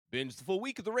Binge the full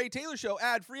week of The Ray Taylor Show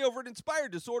ad-free over at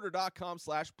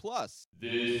inspireddisorder.com/plus.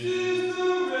 This is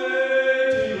The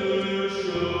Ray Taylor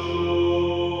Show.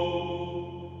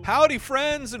 Howdy,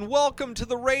 friends, and welcome to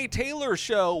The Ray Taylor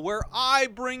Show, where I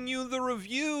bring you the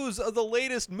reviews of the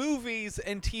latest movies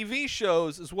and TV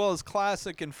shows, as well as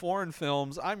classic and foreign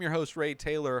films. I'm your host, Ray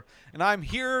Taylor, and I'm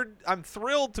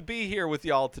thrilled to be here with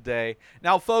y'all today.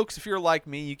 Now, folks, if you're like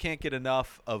me, you can't get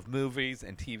enough of movies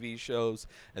and TV shows,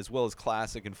 as well as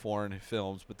classic and foreign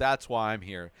films, but that's why I'm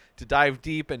here, to dive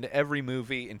deep into every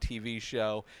movie and TV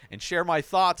show and share my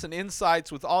thoughts and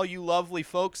insights with all you lovely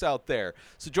folks out there.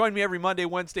 So join me every Monday,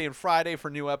 Wednesday, and Friday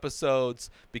for new episodes,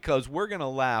 because we're going to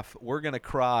laugh, we're going to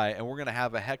cry, and we're going to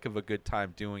have a heck of a good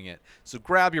time doing it. So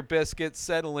grab your biscuits,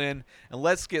 settle in, and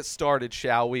let's get started,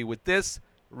 shall we, with this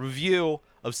review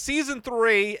of Season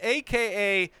 3,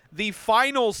 a.k.a. the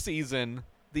final season,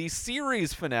 the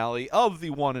series finale of the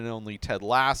one and only Ted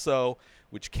Lasso,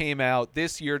 which came out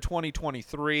this year,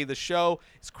 2023. The show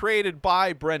is created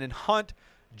by Brendan Hunt,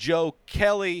 Joe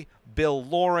Kelly, Bill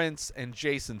Lawrence, and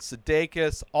Jason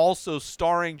Sudeikis. Also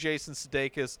starring Jason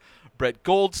Sudeikis, Brett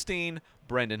Goldstein,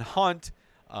 Brendan Hunt,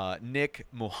 Nick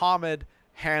Muhammad,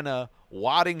 Hannah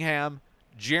Waddingham,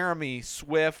 Jeremy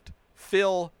Swift,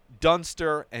 Phil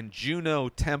Dunster, and Juno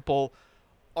Temple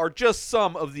are just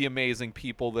some of the amazing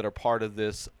people that are part of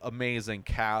this amazing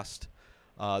cast.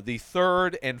 The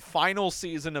third and final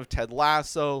season of Ted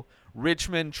Lasso,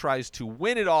 Richmond tries to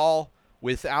win it all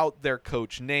without their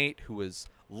coach Nate, who has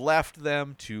left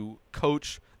them to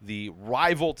coach the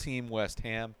rival team West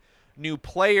Ham. New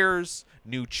players,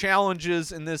 new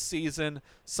challenges in this season.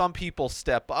 Some people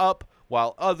step up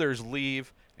while others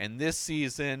leave, and this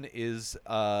season is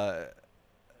a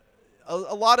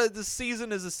lot of the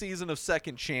season is a season of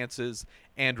second chances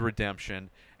and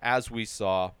redemption, as we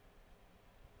saw.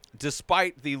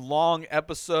 Despite the long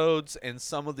episodes and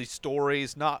some of the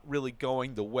stories not really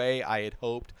going the way I had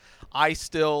hoped, I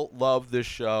still love this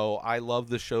show. I love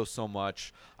this show so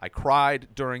much. I cried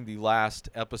during the last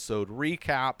episode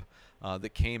recap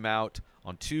that came out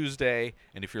on Tuesday.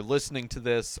 And if you're listening to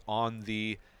this on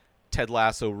the Ted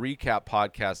Lasso recap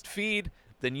podcast feed,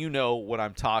 then you know what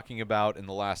I'm talking about in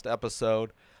the last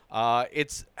episode.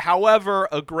 It's, however,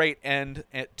 a great end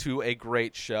to a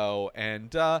great show,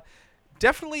 and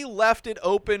definitely left it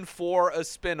open for a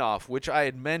spinoff, which I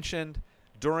had mentioned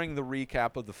during the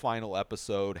recap of the final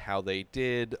episode, how they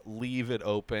did leave it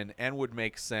open and would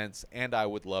make sense, and I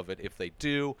would love it if they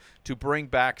do, to bring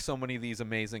back so many of these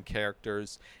amazing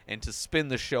characters and to spin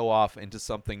the show off into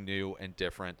something new and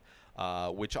different,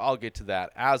 which I'll get to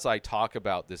that as I talk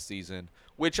about this season,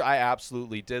 which I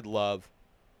absolutely did love.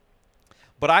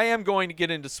 But I am going to get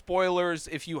into spoilers.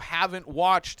 If you haven't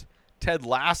watched Ted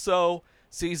Lasso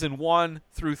Season 1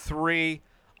 through 3,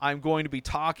 I'm going to be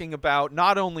talking about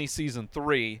not only Season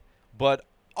 3, but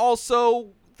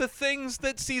also the things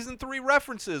that Season 3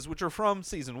 references, which are from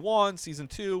Season 1, Season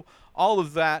 2, all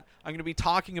of that. I'm going to be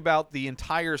talking about the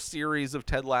entire series of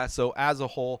Ted Lasso as a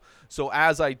whole. So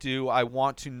as I do, I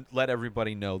want to let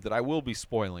everybody know that I will be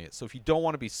spoiling it. So if you don't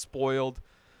want to be spoiled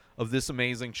of this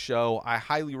amazing show, I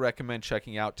highly recommend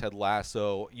checking out Ted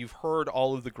Lasso. You've heard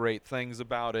all of the great things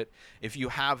about it. If you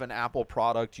have an Apple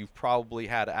product, you've probably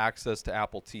had access to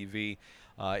Apple TV.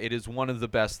 It is one of the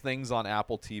best things on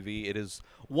Apple TV. It is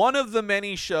one of the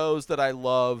many shows that I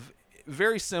love,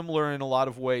 very similar in a lot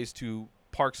of ways to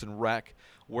Parks and Rec,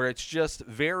 where it's just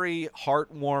very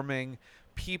heartwarming,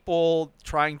 people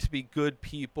trying to be good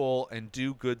people and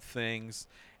do good things,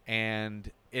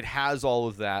 and it has all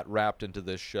of that wrapped into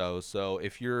this show. So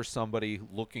if you're somebody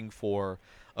looking for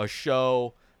a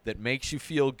show that makes you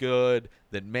feel good,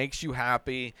 that makes you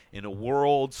happy in a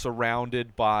world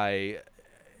surrounded by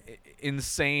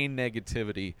insane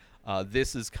negativity,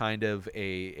 this is kind of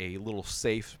a little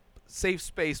safe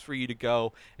space for you to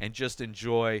go and just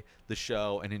enjoy the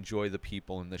show and enjoy the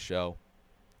people in the show.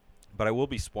 But I will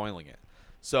be spoiling it.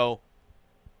 So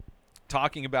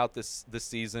talking about this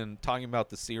season, talking about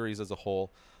the series as a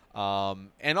whole,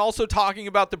 and also talking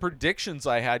about the predictions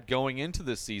I had going into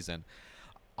this season.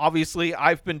 Obviously,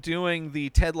 I've been doing the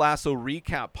Ted Lasso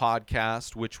recap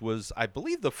podcast, which was, I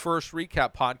believe, the first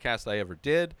recap podcast I ever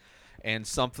did, and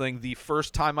the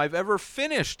first time I've ever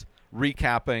finished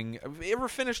recapping, ever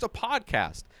finished a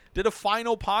podcast, did a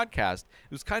final podcast.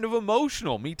 It was kind of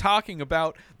emotional, me talking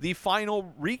about the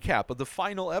final recap of the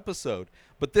final episode.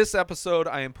 But this episode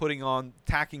I am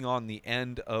tacking on the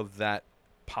end of that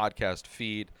podcast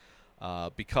feed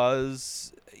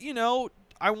because,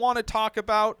 I want to talk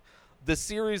about the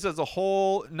series as a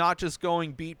whole, not just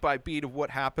going beat by beat of what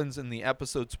happens in the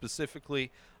episode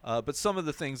specifically, but some of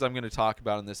the things I'm going to talk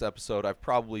about in this episode I've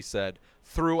probably said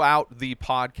throughout the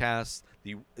podcast,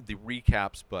 the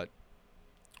recaps. But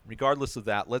regardless of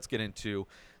that, let's get into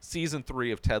season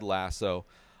 3 of Ted Lasso.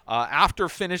 After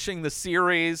finishing the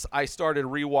series, I started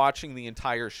rewatching the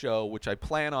entire show, which I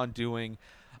plan on doing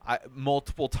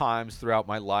multiple times throughout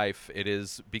my life. It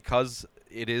is because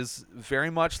it is very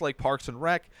much like Parks and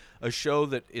Rec, a show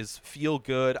that is feel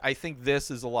good. I think this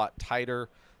is a lot tighter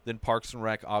than Parks and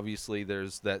Rec. Obviously,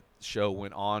 that show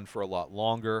went on for a lot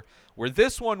longer, where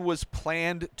this one was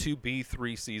planned to be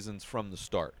 3 seasons from the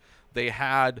start. They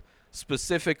had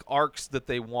specific arcs that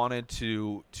they wanted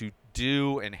to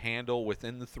do and handle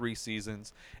within the 3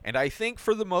 seasons, and I think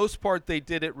for the most part they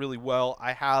did it really well.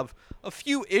 I have a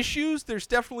few issues. There's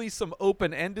definitely some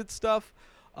open-ended stuff,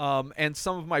 and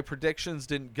some of my predictions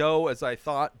didn't go as I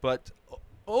thought, but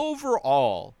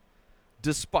overall,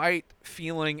 despite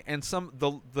feeling, and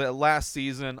the last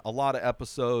season, a lot of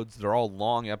episodes, they're all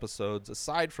long episodes.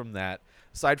 Aside from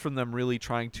them really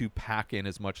trying to pack in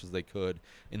as much as they could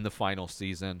in the final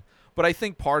season. But I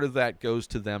think part of that goes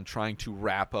to them trying to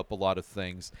wrap up a lot of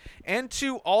things and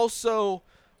to also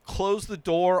close the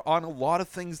door on a lot of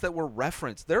things that were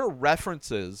referenced. There are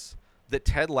references that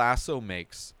Ted Lasso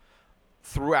makes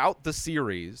throughout the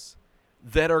series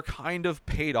that are kind of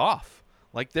paid off.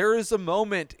 Like, there is a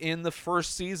moment in the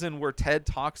first season where Ted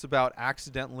talks about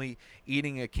accidentally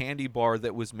eating a candy bar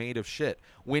that was made of shit.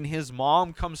 When his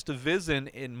mom comes to visit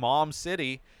in Mom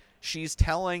City, she's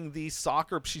telling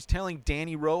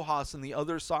Danny Rojas and the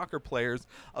other soccer players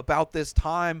about this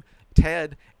time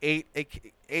Ted ate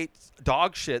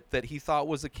dog shit that he thought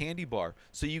was a candy bar.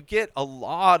 So you get a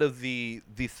lot of the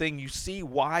thing. You see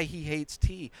why he hates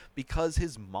tea, because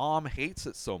his mom hates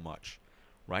it so much,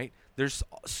 right? There's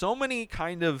so many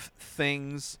kind of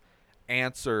things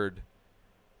answered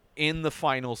in the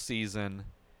final season,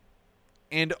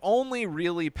 and only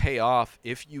really pay off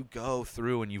if you go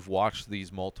through and you've watched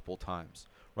these multiple times,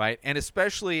 right? And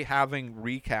especially having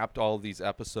recapped all of these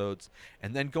episodes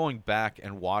and then going back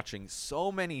and watching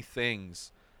so many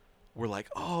things, we're like,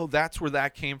 oh, that's where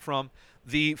that came from.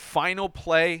 The final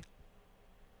play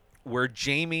where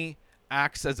Jamie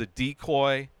acts as a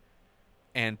decoy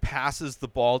and passes the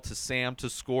ball to Sam to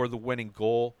score the winning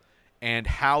goal, and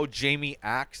how Jamie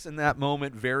acts in that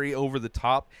moment, very over the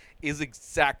top, is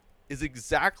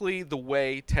exactly the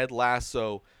way Ted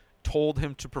Lasso told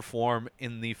him to perform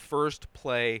in the first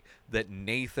play that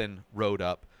Nathan wrote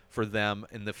up for them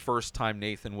in the first time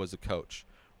Nathan was a coach,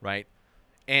 right?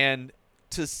 And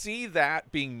to see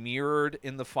that being mirrored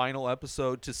in the final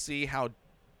episode, to see how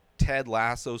Ted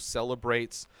Lasso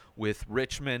celebrates with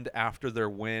Richmond after their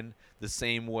win the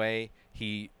same way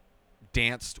he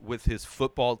danced with his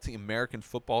football team, American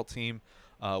football team,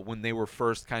 when they were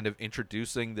first kind of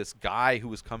introducing this guy who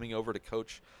was coming over to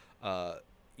coach,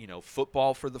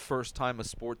 football for the first time, a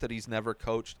sport that he's never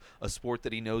coached, a sport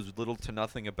that he knows little to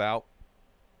nothing about.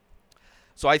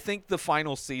 So I think the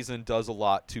final season does a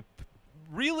lot to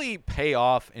really pay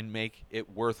off and make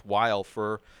it worthwhile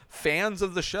for fans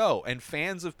of the show and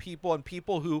fans of people and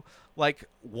people who like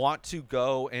want to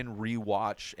go and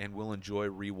rewatch and will enjoy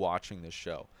rewatching this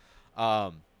show.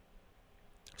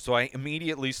 So I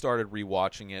immediately started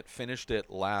rewatching it, finished it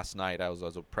last night. I was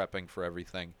prepping for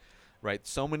everything, right?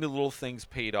 So many little things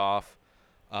paid off.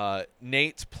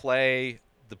 Nate's play,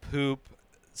 the poop,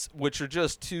 which are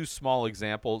just 2 small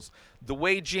examples. The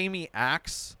way Jamie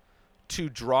acts to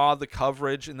draw the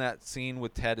coverage in that scene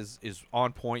with Ted is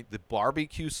on point. The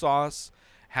barbecue sauce,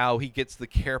 how he gets the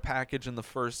care package in the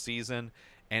first season,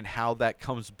 and how that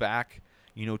comes back,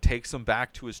 takes him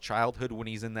back to his childhood when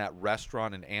he's in that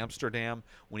restaurant in Amsterdam,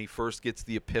 when he first gets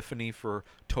the epiphany for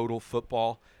total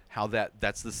football, how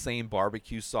that's the same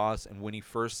barbecue sauce. And when he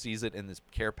first sees it in this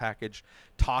care package,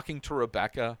 talking to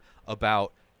Rebecca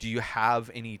about, do you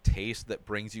have any taste that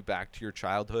brings you back to your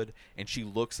childhood? And she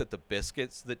looks at the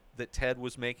biscuits that Ted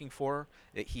was making for her,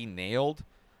 that he nailed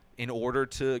in order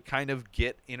to kind of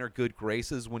get in her good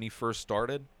graces when he first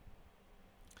started.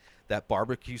 That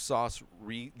barbecue sauce,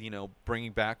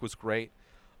 bringing back was great.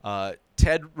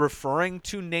 Ted referring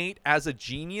to Nate as a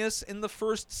genius in the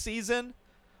first season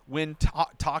when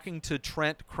talking to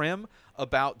Trent Krim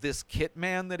about this kit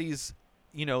man that he's,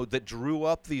 that drew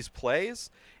up these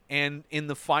plays. And in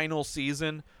the final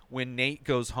season, when Nate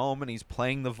goes home and he's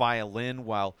playing the violin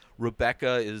while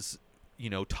Rebecca is,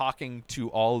 talking to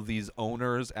all of these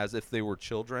owners as if they were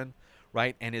children,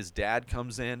 right? And his dad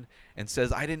comes in and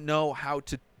says, I didn't know how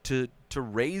to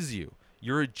raise you.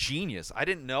 You're a genius. I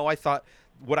didn't know. I thought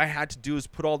what I had to do is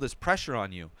put all this pressure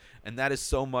on you. And that is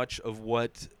so much of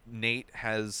what Nate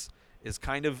has is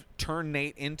kind of turned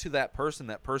Nate into that person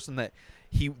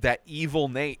that evil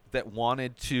Nate that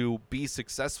wanted to be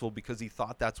successful because he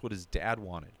thought that's what his dad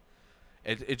wanted.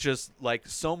 It just like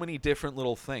so many different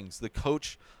little things. The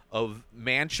coach of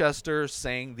Manchester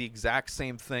saying the exact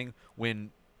same thing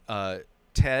when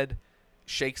Ted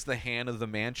shakes the hand of the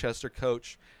Manchester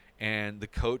coach, and the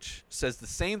coach says the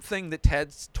same thing that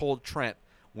Ted's told Trent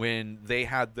when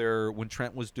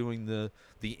Trent was doing the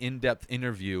in-depth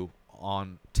interview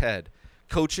on Ted.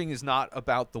 Coaching is not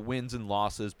about the wins and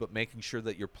losses, but making sure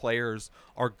that your players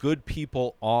are good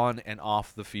people on and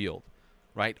off the field,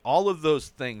 right? All of those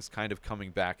things kind of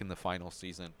coming back in the final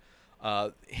season.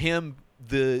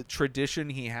 The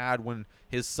tradition he had when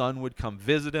his son would come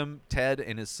visit him, Ted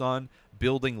and his son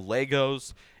building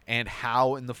Legos, and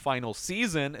how in the final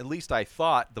season, at least I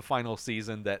thought the final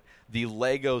season, that the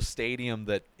Lego stadium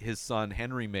that his son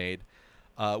Henry made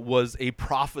was a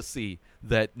prophecy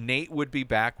that Nate would be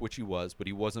back, which he was, but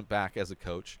he wasn't back as a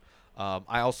coach.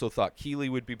 I also thought Keeley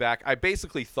would be back. I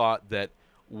basically thought that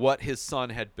what his son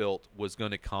had built was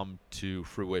going to come to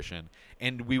fruition,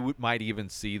 and we might even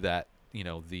see that,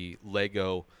 the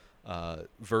Lego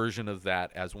version of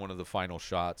that as one of the final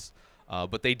shots.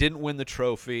 But they didn't win the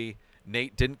trophy.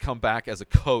 Nate didn't come back as a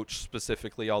coach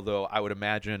specifically, although I would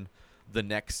imagine the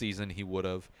next season he would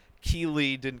have.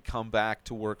 Keeley didn't come back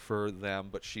to work for them,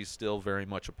 but she's still very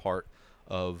much a part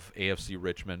of AFC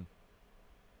Richmond.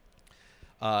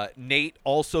 Nate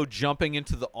also jumping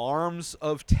into the arms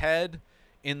of Ted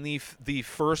in the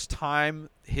first time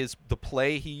the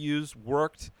play he used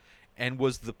worked, and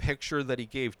was the picture that he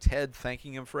gave Ted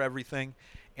thanking him for everything,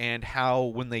 and how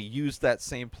when they used that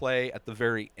same play at the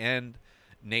very end,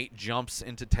 Nate jumps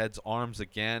into Ted's arms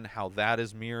again, how that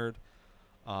is mirrored.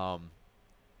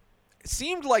 It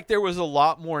seemed like there was a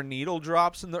lot more needle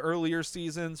drops in the earlier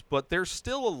seasons, but there's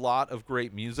still a lot of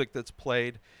great music that's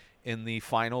played in the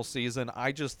final season.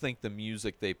 I just think the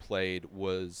music they played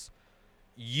was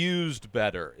used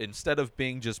better. Instead of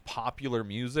being just popular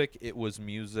music, it was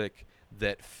music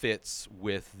that fits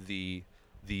with the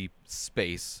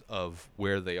space of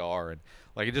where they are. And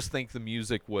I just think the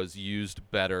music was used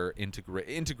better,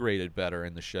 integrated better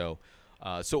in the show.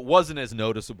 So it wasn't as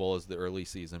noticeable as the early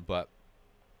season, but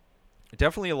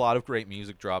definitely a lot of great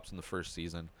music drops in the first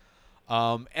season.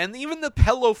 And even the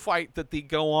pillow fight that they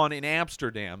go on in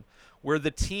Amsterdam, where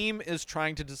the team is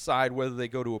trying to decide whether they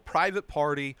go to a private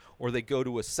party or they go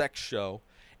to a sex show.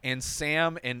 And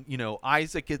Sam and,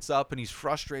 Isaac gets up and he's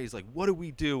frustrated. He's like, what do we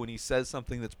do? And he says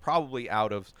something that's probably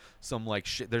out of some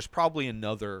shit. There's probably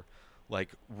another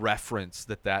reference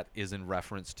that is in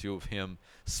reference to of him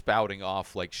spouting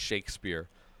off like Shakespeare.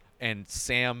 And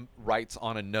Sam writes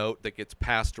on a note that gets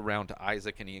passed around to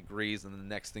Isaac, and he agrees. And the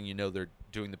next thing you know, they're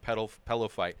doing the pillow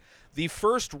fight. The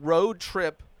first road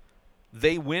trip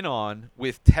they went on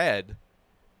with Ted,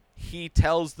 he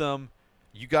tells them,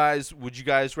 would you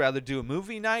guys rather do a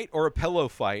movie night or a pillow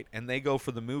fight? And they go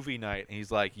for the movie night. And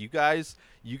he's like, you guys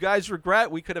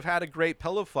regret we could have had a great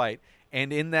pillow fight.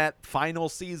 And in that final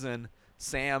season,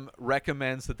 Sam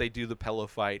recommends that they do the pillow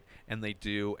fight, and they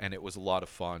do, and it was a lot of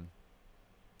fun.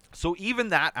 So even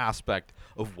that aspect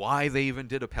of why they even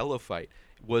did a pillow fight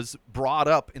was brought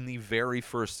up in the very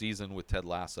first season with Ted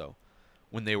Lasso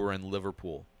when they were in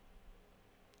Liverpool,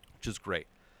 which is great.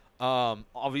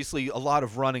 Obviously, a lot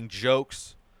of running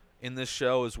jokes in this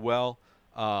show as well.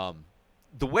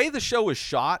 The way the show was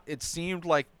shot, it seemed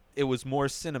like it was more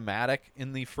cinematic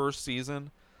in the first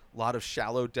season. A lot of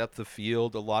shallow depth of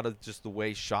field, a lot of just the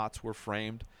way shots were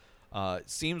framed. It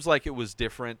seems like it was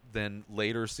different than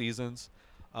later seasons.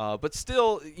 But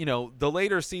still, the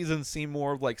later seasons seem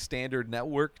more like standard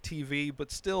network TV,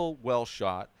 but still well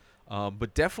shot.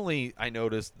 But definitely, I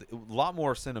noticed a lot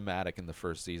more cinematic in the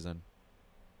first season.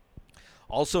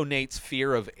 Also, Nate's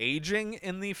fear of aging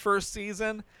in the first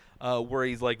season, where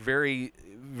he's very,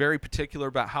 very particular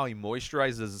about how he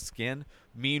moisturizes his skin.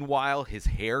 Meanwhile, his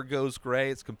hair goes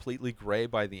gray. It's completely gray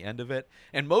by the end of it.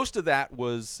 And most of that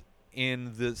was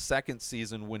in the second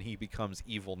season when he becomes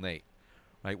Evil Nate,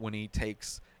 right? When he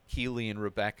takes Keeley and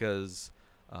Rebecca's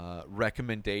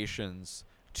recommendations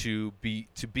to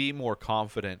be more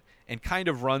confident and kind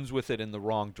of runs with it in the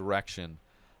wrong direction,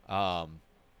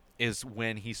 is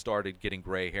when he started getting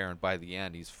gray hair, and by the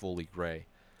end he's fully gray,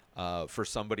 for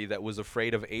somebody that was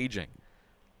afraid of aging,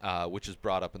 which is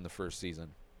brought up in the first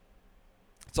season.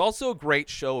 It's also a great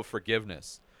show of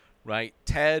forgiveness, right?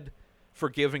 Ted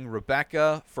forgiving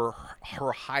Rebecca for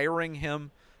her hiring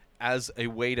him as a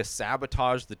way to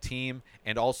sabotage the team,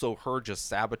 and also her just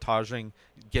sabotaging,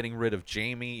 getting rid of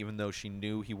Jamie, even though she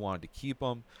knew he wanted to keep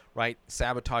him, right?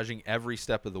 Sabotaging every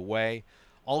step of the way.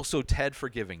 Also, Ted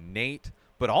forgiving Nate,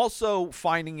 but also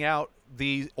finding out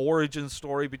the origin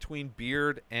story between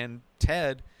Beard and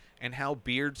Ted, and how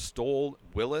Beard stole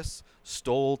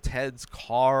Ted's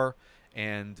car,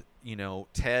 and, you know,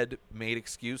 Ted made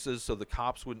excuses so the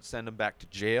cops wouldn't send him back to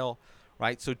jail.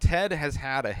 Right, so Ted has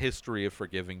had a history of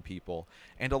forgiving people,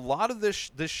 and a lot of this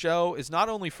show is not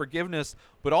only forgiveness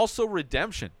but also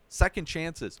redemption, second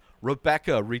chances.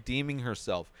 Rebecca redeeming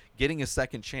herself, getting a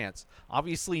second chance.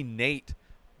 Obviously, Nate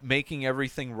making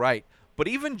everything right, but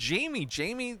even Jamie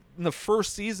in the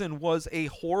first season was a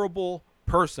horrible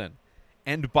person,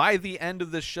 and by the end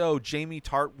of the show, Jamie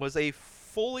Tart was a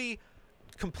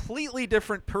completely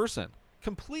different person,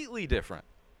 completely different.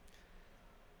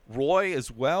 Roy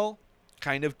as well,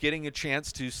 kind of getting a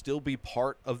chance to still be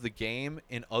part of the game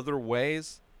in other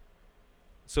ways.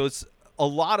 So it's a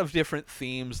lot of different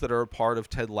themes that are a part of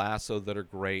Ted Lasso that are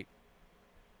great.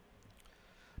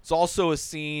 It's also a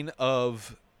scene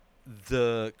of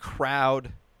the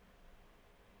crowd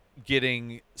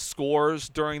getting scores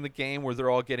during the game where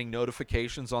they're all getting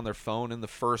notifications on their phone in the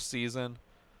first season.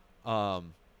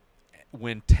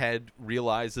 When Ted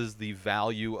realizes the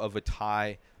value of a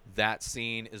tie, that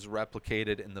scene is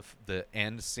replicated in the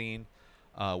end scene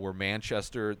where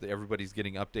everybody's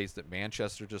getting updates that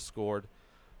Manchester just scored.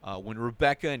 When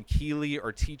Rebecca and Keeley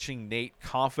are teaching Nate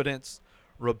confidence,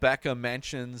 Rebecca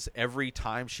mentions every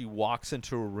time she walks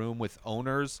into a room with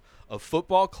owners of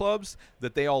football clubs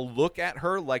that they all look at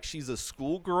her like she's a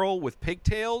schoolgirl with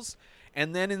pigtails.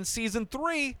 And then in season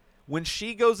 3, when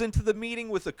she goes into the meeting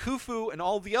with Akufu and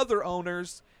all the other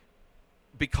owners,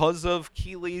 because of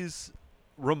Keeley's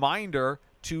reminder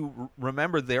to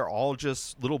remember they're all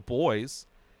just little boys,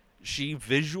 she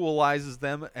visualizes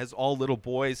them as all little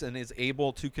boys and is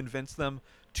able to convince them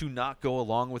to not go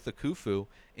along with the Kufu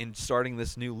in starting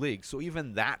this new league. So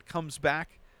even that comes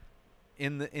back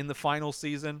in the final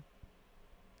season.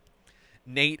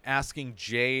 Nate asking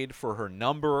Jade for her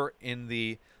number in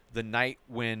the night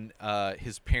when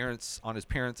his parents'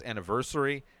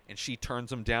 anniversary, and she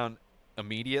turns him down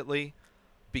immediately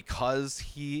because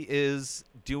he is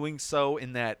doing so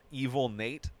in that evil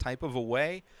Nate type of a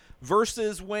way,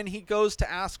 versus when he goes to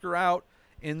ask her out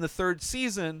in the third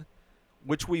season,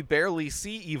 which we barely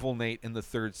see evil Nate in the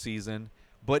third season,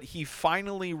 but he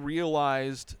finally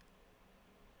realized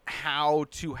how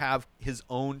to have his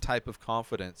own type of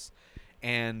confidence.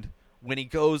 And when he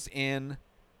goes in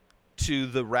to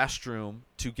the restroom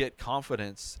to get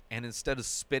confidence, and instead of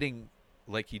spitting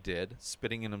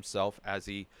in himself as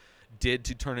he did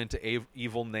to turn into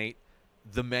evil Nate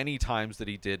the many times that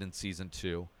he did in season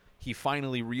 2, he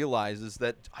finally realizes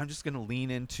that I'm just going to lean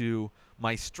into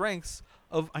my strengths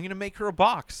of I'm going to make her a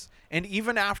box. And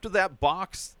even after that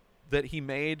box that he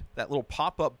made, that little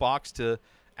pop-up box to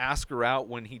ask her out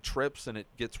when he trips and it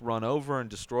gets run over and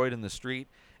destroyed in the street,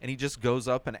 and he just goes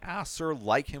up and asks her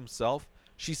like himself,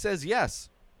 she says yes.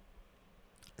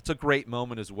 It's a great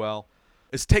moment as well.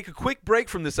 Let's take a quick break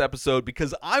from this episode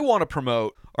because I want to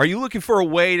promote. Are you looking for a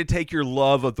way to take your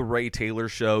love of The Ray Taylor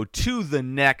Show to the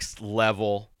next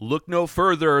level? Look no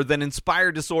further than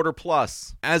Inspired Disorder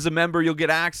Plus. As a member, you'll get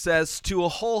access to a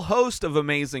whole host of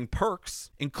amazing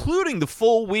perks, including the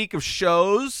full week of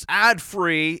shows,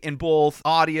 ad-free in both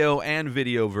audio and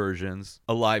video versions,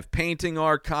 a live painting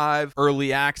archive,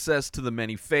 early access to the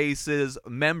many faces,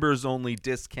 members-only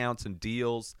discounts and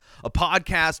deals, a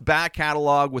podcast back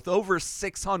catalog with over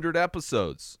 600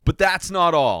 episodes. But that's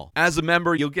not all. As a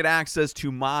member, you'll get access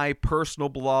to my personal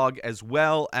blog as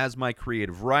well as my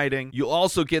creative writing. You'll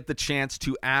also get the chance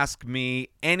to ask me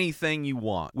anything you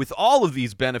want. With all of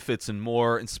these benefits and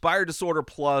more, Inspired Disorder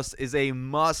Plus is a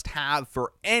must-have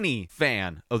for any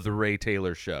fan of The Ray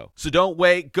Taylor Show. So don't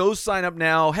wait. Go sign up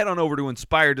now. Head on over to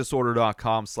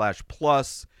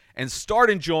inspireddisorder.com/plus and start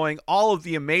enjoying all of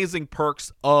the amazing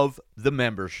perks of the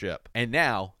membership. And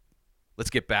now,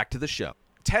 let's get back to the show.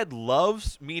 Ted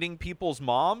loves meeting people's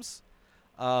moms,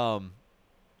 and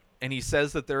he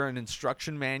says that they're an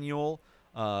instruction manual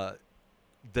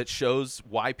that shows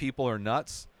why people are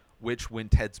nuts, which when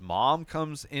Ted's mom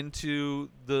comes into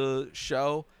the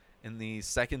show in the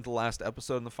second to last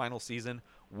episode in the final season,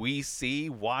 we see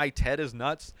why Ted is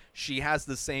nuts. She has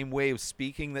the same way of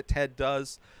speaking that Ted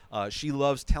does. She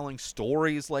loves telling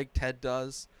stories like Ted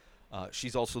does.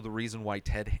 She's also the reason why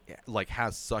Ted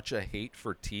has such a hate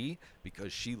for tea,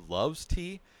 because she loves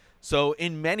tea. So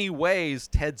in many ways,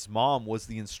 Ted's mom was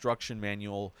the instruction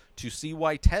manual to see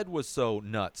why Ted was so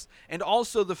nuts. And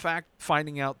also the fact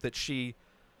finding out that she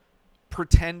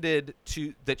pretended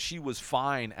that she was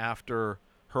fine after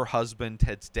her husband,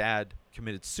 Ted's dad,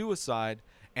 committed suicide,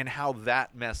 and how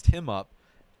that messed him up,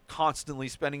 constantly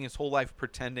spending his whole life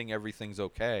pretending everything's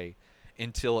okay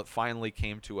until it finally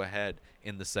came to a head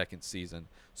in the second season.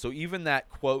 So even that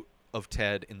quote of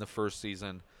Ted in the first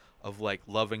season of like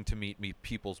loving to meet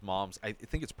people's moms, I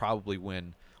think it's probably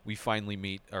when we finally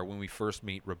meet, or when we first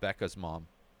meet Rebecca's mom.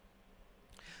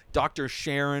 Dr.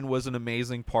 Sharon was an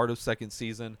amazing part of second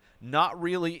season. Not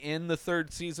really in the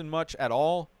third season much at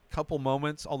all. Couple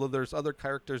moments, although there's other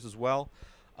characters as well.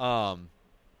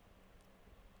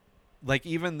 Like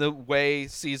even the way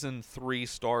season 3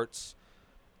 starts,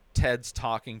 Ted's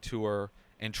talking to her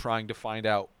and trying to find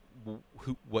out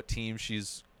what team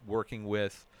she's working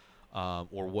with,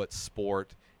 or what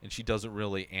sport, and she doesn't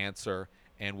really answer.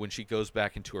 And when she goes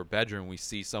back into her bedroom, we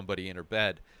see somebody in her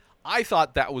bed. I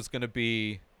thought that was going to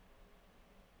be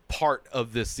part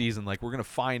of this season. Like, we're going to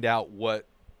find out what,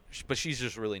 but she's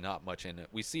just really not much in it.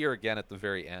 We see her again at the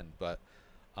very end, but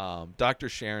Dr.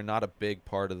 Sharon, not a big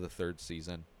part of the third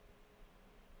season.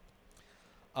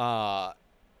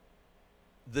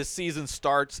 This season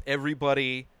starts,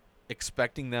 everybody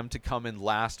expecting them to come in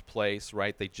last place,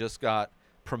 right? They just got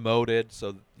promoted.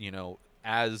 So,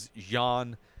 as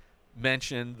Jan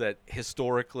mentioned, that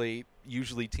historically,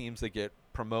 usually teams that get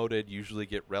promoted usually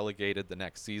get relegated the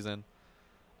next season.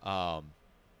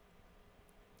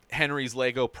 Henry's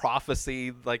Lego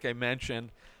prophecy, like I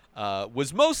mentioned,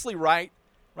 was mostly right?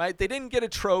 They didn't get a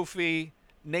trophy.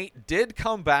 Nate did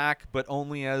come back, but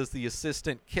only as the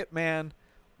assistant kit man,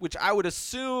 which I would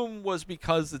assume was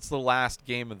because it's the last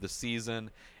game of the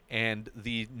season, and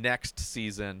the next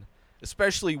season,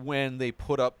 especially when they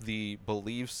put up the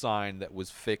Believe sign that was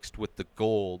fixed with the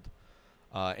gold,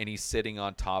 and he's sitting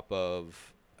on top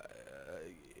of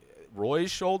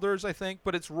Roy's shoulders, I think.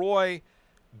 But it's Roy,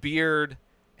 Beard,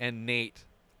 and Nate,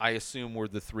 I assume, were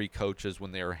the three coaches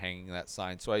when they were hanging that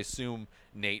sign. So I assume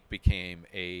Nate became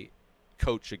a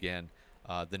coach again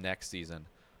the next season,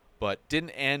 but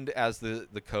didn't end as the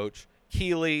coach.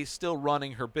 Keeley, still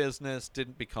running her business,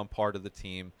 didn't become part of the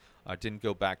team, didn't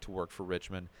go back to work for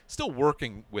Richmond, still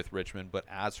working with Richmond, but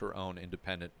as her own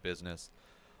independent business.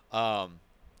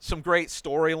 Some great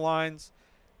storylines.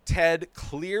 Ted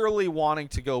clearly wanting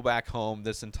to go back home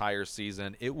this entire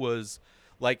season. It was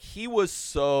like he was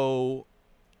so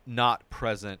not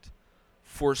present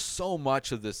for so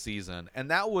much of this season,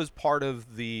 and that was part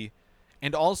of the,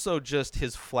 and also just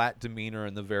his flat demeanor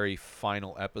in the very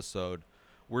final episode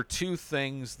were two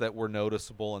things that were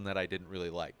noticeable and that I didn't really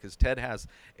like, because Ted has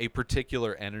a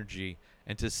particular energy,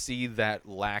 and to see that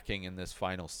lacking in this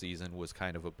final season was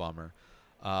kind of a bummer.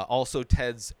 Also,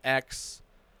 Ted's ex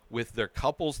with their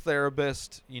couples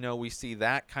therapist, we see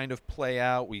that kind of play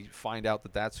out. We find out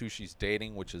that that's who she's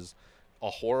dating, which is a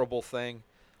horrible thing.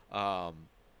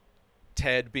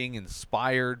 Ted being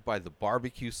inspired by the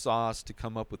barbecue sauce to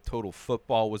come up with Total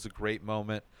Football was a great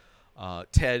moment.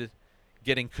 Ted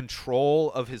getting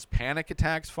control of his panic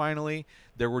attacks finally.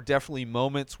 There were definitely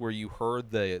moments where you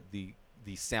heard the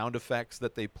sound effects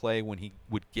that they play when he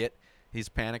would get his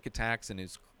panic attacks, and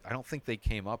I don't think they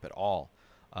came up at all.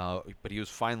 But he was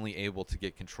finally able to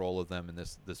get control of them in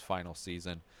this final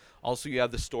season. Also, you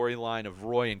have the storyline of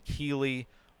Roy and Keeley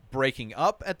breaking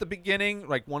up at the beginning.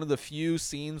 Like, one of the few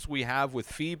scenes we have with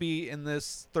Phoebe in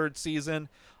this third season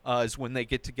is when they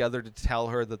get together to tell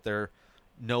her that they're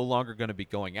no longer going to be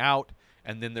going out.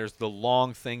 And then there's the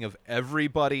long thing of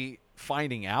everybody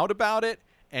finding out about it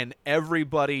and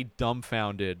everybody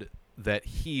dumbfounded that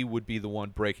he would be the one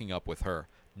breaking up with her.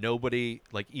 Nobody,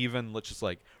 like even let's just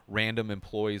like random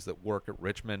employees that work at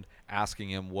Richmond, asking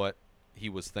him what he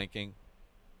was thinking.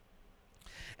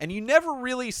 And you never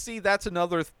really see, that's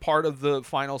another part of the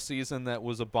final season that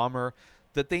was a bummer,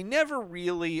 that they never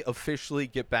really officially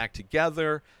get back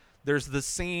together. There's the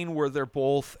scene where they're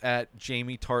both at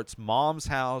Jamie Tartt's mom's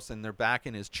house and they're back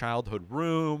in his childhood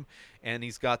room, and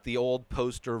he's got the old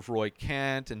poster of Roy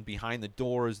Kent, and behind the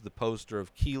door is the poster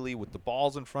of Keeley with the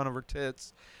balls in front of her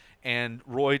tits. And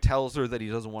Roy tells her that he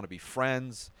doesn't want to be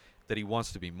friends, that he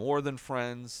wants to be more than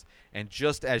friends. And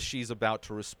just as she's about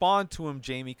to respond to him,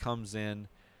 Jamie comes in,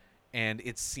 and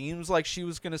it seems like she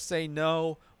was going to say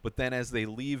no, but then as they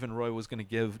leave and Roy was going to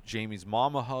give Jamie's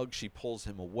mom a hug, she pulls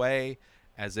him away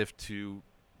as if to,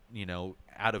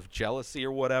 out of jealousy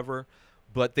or whatever.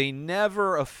 But they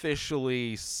never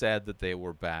officially said that they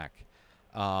were back.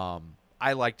 I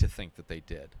like to think that they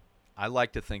did.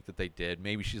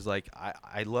 Maybe she's like,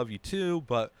 I love you too,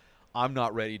 but I'm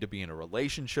not ready to be in a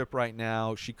relationship right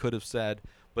now, she could have said.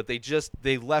 But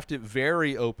they left it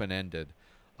very open-ended.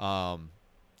 And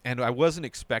I wasn't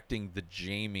expecting the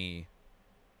Jamie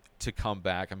to come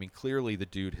back. I mean, clearly the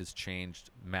dude has changed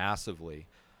massively,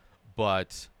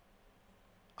 but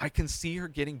I can see her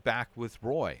getting back with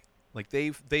Roy. Like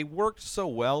they worked so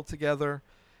well together,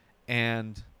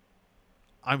 and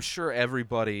I'm sure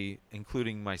everybody,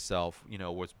 including myself,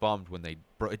 was bummed when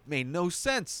it made no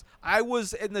sense. I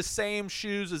was in the same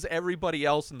shoes as everybody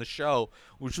else in the show,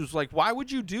 which was like, why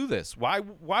would you do this? Why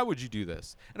would you do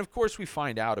this? And of course we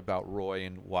find out about Roy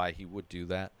and why he would do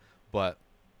that. But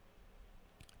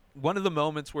one of the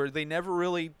moments where they never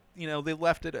really, they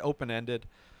left it open-ended.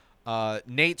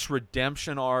 Nate's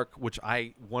redemption arc, which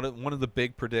one of the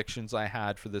big predictions I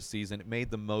had for this season, it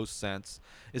made the most sense,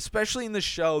 especially in this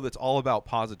show that's all about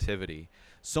positivity.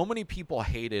 So many people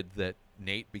hated that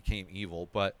Nate became evil,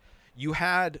 but you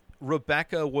had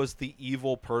Rebecca was the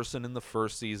evil person in the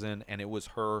first season, and it was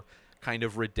her kind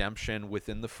of redemption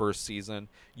within the first season.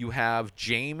 You have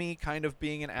Jamie kind of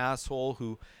being an asshole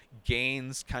who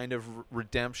gains kind of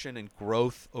redemption and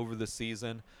growth over the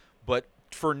season, but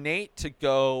for Nate to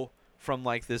go from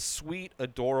like this sweet,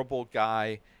 adorable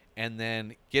guy and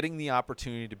then getting the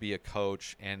opportunity to be a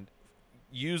coach and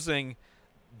using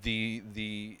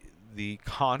the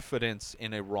confidence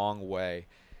in a wrong way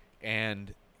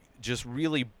and just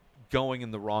really going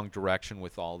in the wrong direction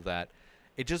with all that,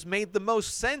 it just made the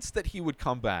most sense that he would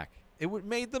come back.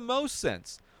 Made the most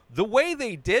sense. The way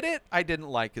they did it, I didn't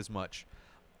like as much.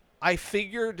 I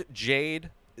figured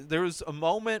Jade, there was a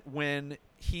moment when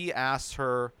he asks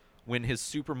her, when his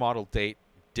supermodel date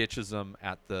ditches him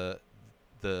at the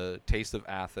Taste of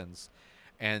Athens,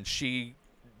 and she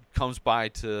comes by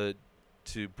to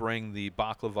bring the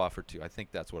baklava for two. I think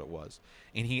that's what it was.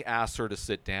 And he asks her to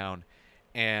sit down,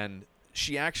 and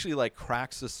she actually like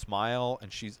cracks a smile,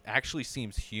 and she actually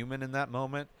seems human in that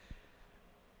moment.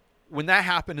 When that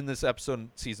happened in this episode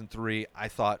in season 3, I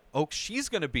thought, oh, she's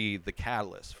going to be the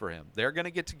catalyst for him. They're going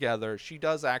to get together. She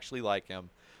does actually like him,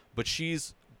 but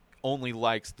she's only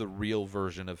likes the real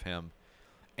version of him.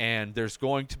 And there's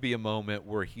going to be a moment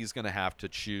where he's going to have to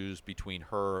choose between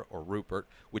her or Rupert,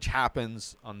 which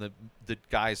happens on the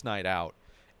guy's night out.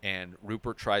 And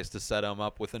Rupert tries to set him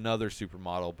up with another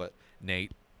supermodel, but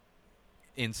Nate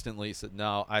instantly said,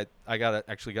 no, I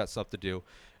actually got stuff to do.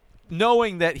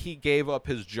 Knowing that he gave up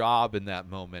his job in that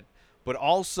moment, but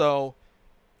also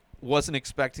wasn't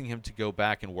expecting him to go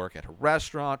back and work at a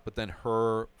restaurant, but then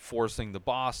her forcing the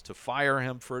boss to fire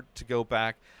him to go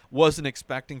back. Wasn't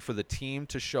expecting for the team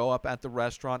to show up at the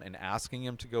restaurant and asking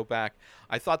him to go back.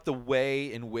 I thought the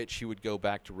way in which he would go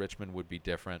back to Richmond would be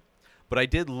different. But I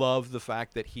did love the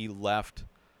fact that he left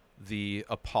the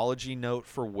apology note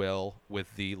for Will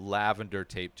with the lavender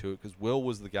tape to it, because Will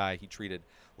was the guy he treated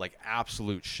like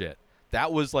absolute shit.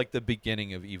 That was like the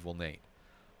beginning of Evil Nate.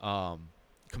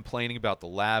 Complaining about the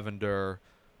lavender,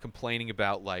 complaining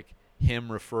about like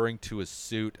him referring to his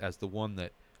suit as the one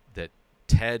that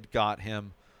Ted got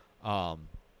him,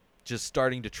 just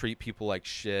starting to treat people like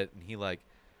shit. And he like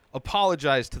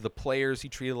apologized to the players he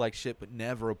treated like shit, but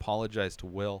never apologized to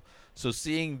Will. So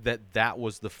seeing that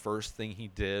was the first thing he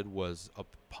did was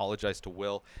apologize to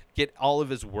Will, get all of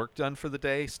his work done for the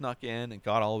day, snuck in and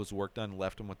got all of his work done,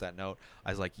 left him with that note.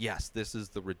 I was like, yes, this is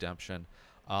the redemption.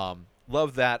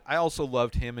 Love that. I also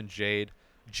loved him and Jade.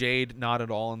 Jade not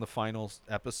at all in the final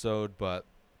episode, but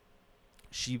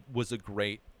she was a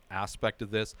great aspect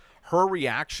of this. Her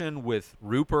reaction with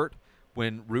Rupert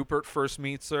when Rupert first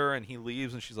meets her and he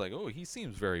leaves and she's like, oh, he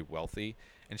seems very wealthy.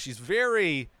 And she's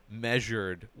very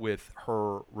measured with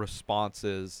her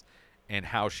responses and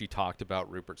how she talked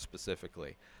about Rupert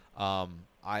specifically.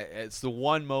 It's the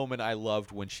one moment I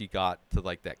loved when she got to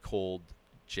like that cold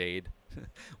Jade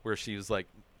where she was like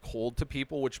cold to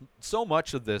people, which so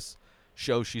much of this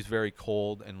show she's very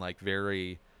cold and like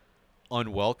very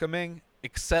unwelcoming,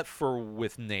 except for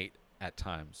with Nate at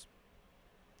times.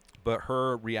 But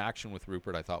her reaction with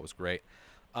Rupert I thought was great.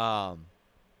 And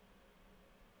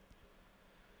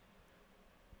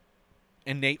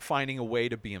Nate finding a way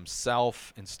to be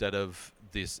himself instead of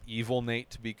this evil Nate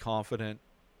to be confident,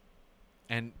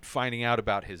 and finding out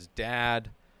about his dad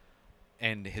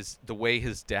and the way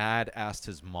his dad asked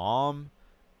his mom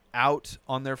out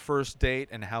on their first date,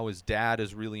 and how his dad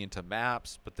is really into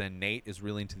maps, but then Nate is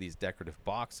really into these decorative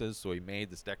boxes, so he made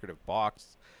this decorative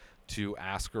box to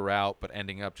ask her out, but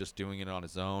ending up just doing it on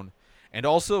his own. And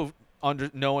also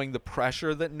knowing the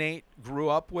pressure that Nate grew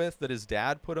up with, that his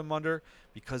dad put him under,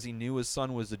 because he knew his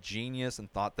son was a genius and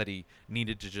thought that he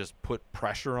needed to just put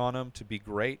pressure on him to be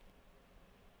great.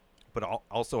 But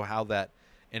also how that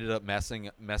ended up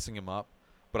messing him up.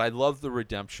 But I love the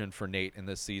redemption for Nate in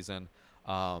this season.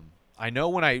 I know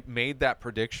when I made that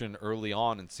prediction early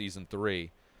on in season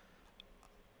 3,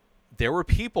 there were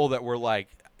people that were like,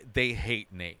 they hate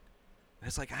Nate. And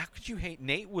it's like, how could you hate?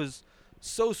 Nate was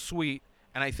so sweet,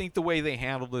 and I think the way they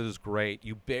handled it is great.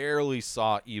 You barely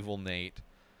saw evil Nate.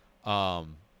 I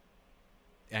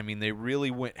mean, they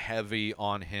really went heavy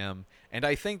on him, and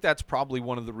I think that's probably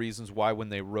one of the reasons why when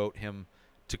they wrote him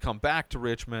to come back to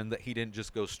Richmond, that he didn't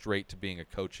just go straight to being a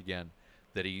coach again,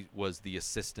 that he was the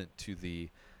assistant to the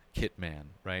kit man,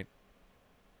 right?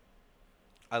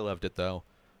 I loved it, though.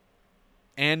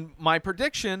 And my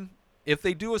prediction, if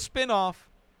they do a spinoff,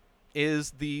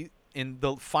 is in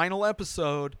the final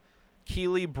episode,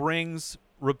 Keeley brings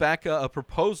Rebecca a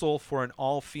proposal for an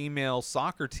all-female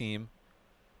soccer team,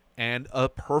 and a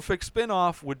perfect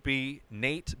spinoff would be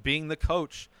Nate being the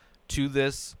coach to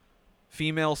this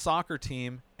female soccer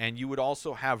team, and you would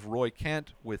also have Roy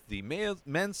Kent with the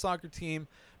men's soccer team.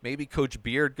 Maybe Coach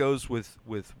Beard goes with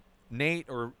Nate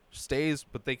or stays,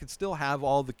 but they could still have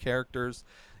all the characters.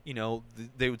 You know,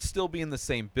 they would still be in the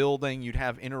same building. You'd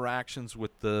have interactions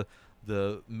with the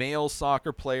male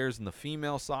soccer players and the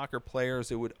female soccer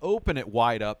players. It would open it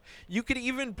wide up. You could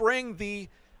even bring the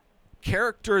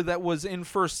character that was in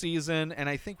first season, and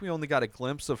I think we only got a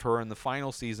glimpse of her in the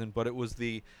final season, but it was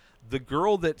the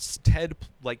girl that Ted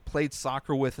played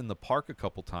soccer with in the park a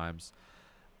couple times.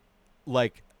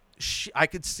 I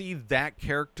could see that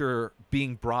character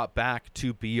being brought back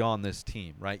to be on this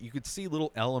team, right? You could see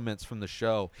little elements from the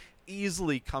show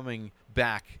easily coming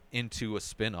back into a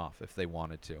spinoff if they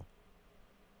wanted to.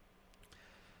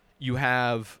 You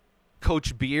have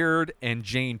Coach Beard and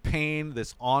Jane Payne,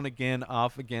 this on again,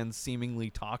 off again, seemingly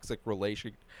toxic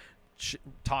relationship.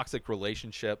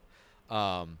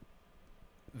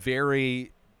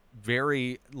 Very,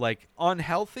 very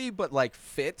unhealthy, but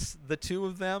fits the two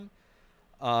of them.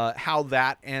 How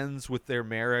that ends with their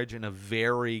marriage in a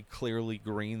very clearly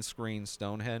green screen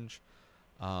Stonehenge,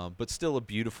 but still a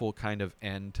beautiful kind of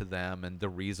end to them, and the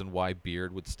reason why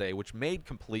Beard would stay, which made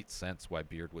complete sense why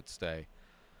Beard would stay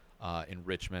in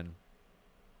Richmond.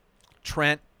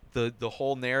 Trent, the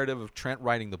whole narrative of Trent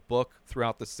writing the book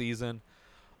throughout the season,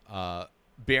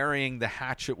 burying the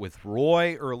hatchet with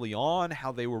Roy early on,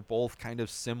 how they were both kind of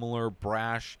similar,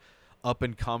 brash,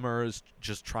 up-and-comers,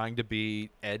 just trying to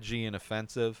be edgy and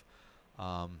offensive.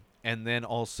 And then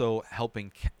also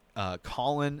helping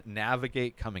Colin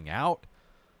navigate coming out.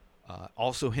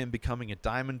 Also him becoming a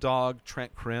Diamond Dog.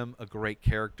 Trent Krim, a great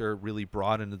character, really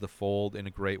brought into the fold in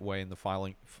a great way in the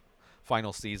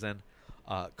final season.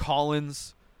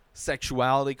 Colin's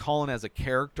sexuality, Colin as a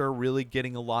character really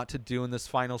getting a lot to do in this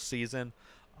final season.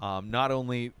 Not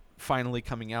only finally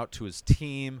coming out to his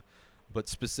team, but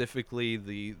specifically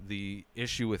the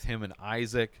issue with him and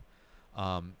Isaac,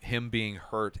 him being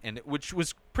hurt, and which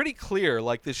was pretty clear.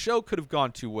 The show could have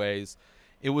gone two ways.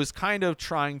 It was kind of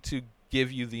trying to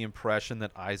give you the impression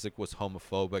that Isaac was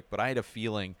homophobic, but I had a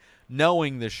feeling,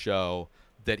 knowing the show,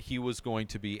 that he was going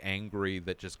to be angry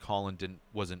that just Colin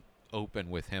wasn't open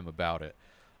with him about it.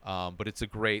 But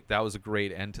that was a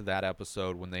great end to that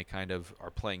episode when they kind of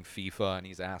are playing FIFA and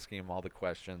he's asking him all the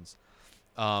questions.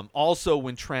 Also,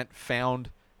 when Trent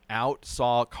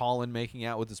saw Colin making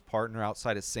out with his partner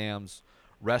outside of Sam's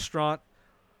restaurant,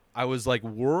 I was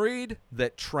worried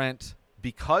that Trent,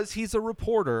 because he's a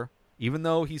reporter, even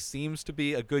though he seems to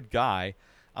be a good guy,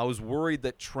 I was worried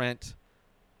that Trent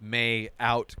may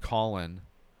out Colin.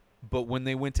 But when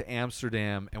they went to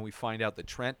Amsterdam and we find out that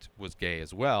Trent was gay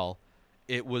as well,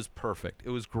 it was perfect.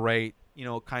 It was great,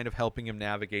 kind of helping him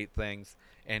navigate things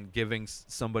and giving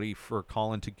somebody for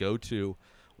Colin to go to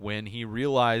when he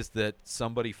realized that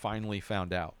somebody finally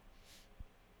found out,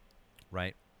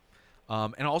 right?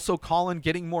 And also Colin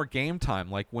getting more game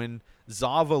time. When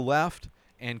Zava left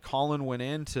and Colin went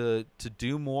in to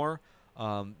do more,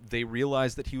 they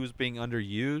realized that he was being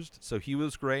underused, so he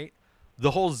was great.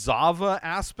 The whole Zava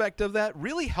aspect of that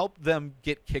really helped them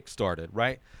get kickstarted,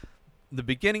 right? The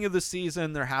beginning of the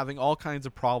season, they're having all kinds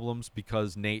of problems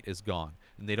because Nate is gone,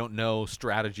 and they don't know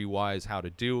strategy-wise how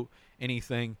to do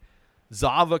anything.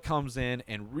 Zava comes in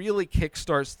and really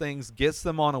kickstarts things, gets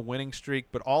them on a winning streak,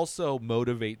 but also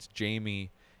motivates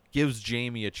Jamie, gives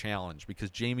Jamie a challenge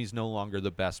because Jamie's no longer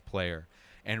the best player,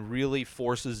 and really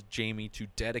forces Jamie to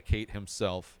dedicate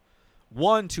himself,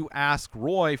 one, to ask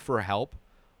Roy for help,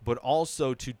 but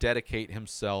also to dedicate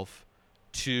himself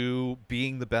to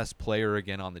being the best player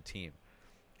again on the team,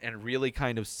 and really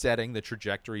kind of setting the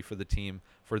trajectory for the team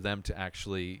for them to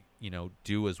actually,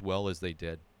 do as well as they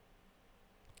did.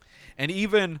 And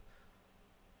even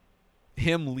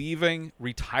him leaving,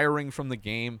 retiring from the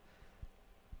game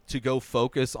to go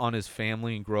focus on his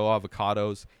family and grow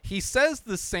avocados, he says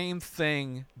the same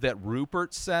thing that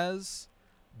Rupert says,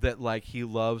 that he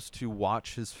loves to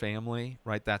watch his family,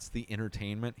 right? That's the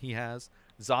entertainment he has.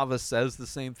 Zava says the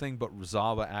same thing, but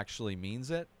Zava actually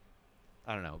means it.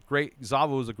 I don't know. Great.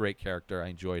 Zava was a great character. I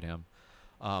enjoyed him.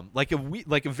 Like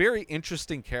a very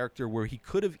interesting character where he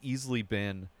could have easily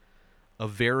been a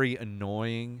very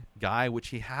annoying guy, which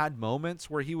he had moments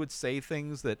where he would say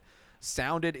things that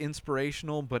sounded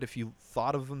inspirational, but if you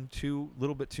thought of them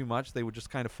little bit too much, they would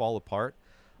just kind of fall apart.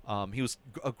 He was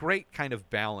a great kind of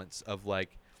balance of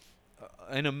like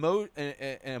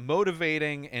a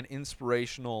motivating and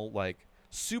inspirational like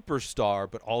superstar,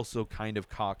 but also kind of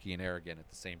cocky and arrogant at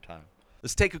the same time.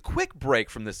 Let's take a quick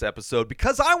break from this episode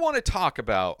because I want to talk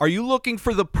about, are you looking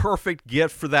for the perfect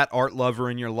gift for that art lover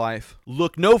in your life?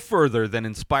 Look no further than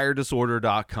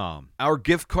InspiredDisorder.com. Our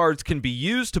gift cards can be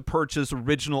used to purchase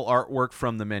original artwork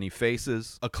from The Many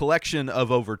Faces, a collection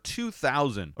of over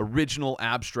 2,000 original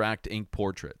abstract ink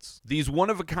portraits. These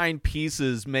one-of-a-kind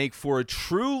pieces make for a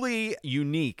truly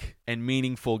unique and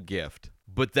meaningful gift.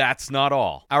 But that's not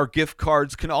all. Our gift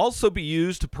cards can also be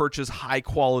used to purchase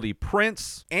high-quality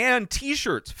prints and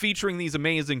t-shirts featuring these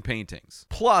amazing paintings.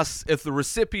 Plus, if the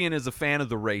recipient is a fan of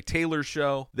The Ray Taylor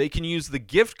Show, they can use the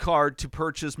gift card to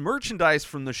purchase merchandise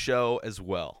from the show as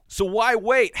well. So why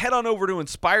wait? Head on over to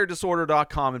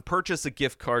InspiredDisorder.com and purchase a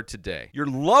gift card today. Your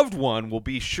loved one will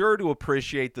be sure to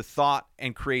appreciate the thought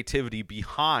and creativity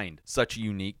behind such a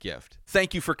unique gift.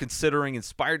 Thank you for considering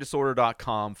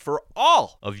InspiredDisorder.com for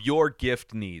all of your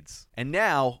gift needs. And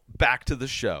now, back to the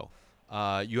show.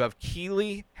 You have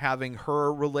Keely having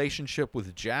her relationship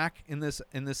with Jack in this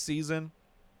season,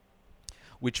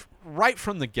 which right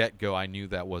from the get-go I knew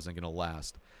that wasn't going to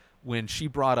last. When she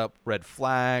brought up red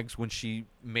flags, when she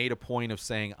made a point of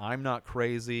saying, I'm not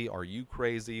crazy, are you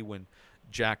crazy? When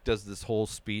Jack does this whole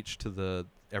speech to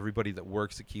everybody that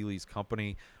works at Keely's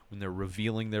company, when they're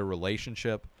revealing their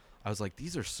relationship, I was like,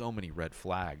 these are so many red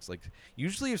flags. Like,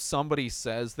 usually if somebody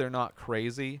says they're not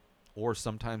crazy, or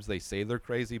sometimes they say they're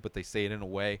crazy, but they say it in a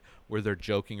way where they're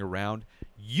joking around,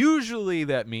 usually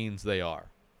that means they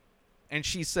are. And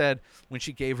she said, when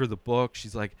she gave her the book,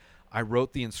 she's like, I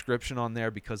wrote the inscription on there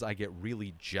because I get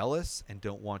really jealous and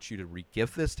don't want you to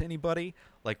re-gift this to anybody.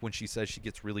 Like when she says she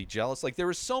gets really jealous. Like there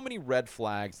were so many red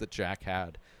flags that Jack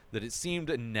had that it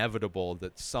seemed inevitable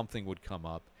that something would come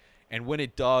up. And when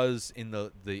it does in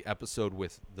the episode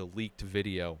with the leaked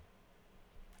video,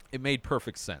 it made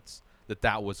perfect sense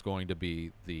that was going to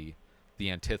be the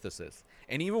antithesis.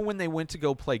 And even when they went to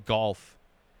go play golf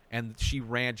and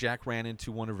Jack ran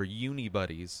into one of her uni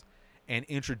buddies and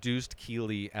introduced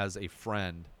Keely as a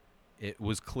friend, it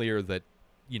was clear that,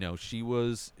 you know,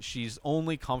 she's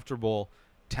only comfortable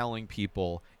telling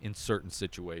people in certain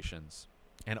situations,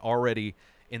 and already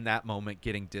in that moment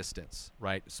getting distance,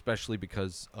 right? Especially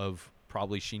because of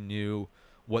probably she knew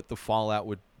what the fallout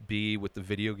would be with the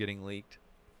video getting leaked.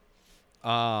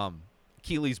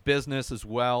 Keely's business as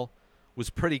well was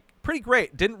pretty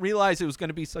great. Didn't realize it was going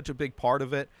to be such a big part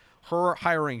of it. Her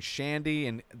hiring Shandy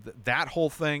and that whole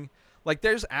thing. Like,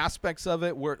 there's aspects of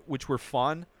it which were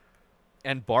fun,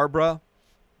 and Barbara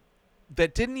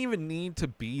that didn't even need to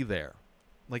be there.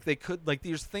 Like,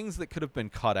 there's things that could have been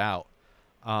cut out.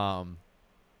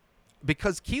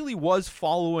 Because Keely was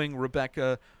following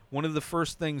Rebecca. One of the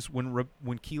first things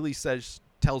when Keely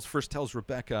tells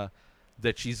Rebecca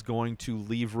that she's going to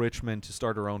leave Richmond to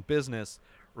start her own business,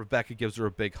 Rebecca gives her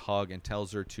a big hug and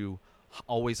tells her to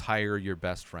always hire your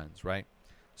best friends, right?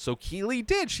 So Keely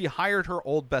did. She hired her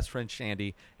old best friend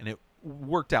Shandy, and it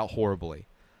worked out horribly.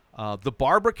 The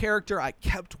Barbara character, I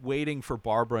kept waiting for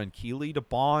Barbara and Keely to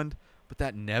bond, but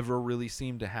that never really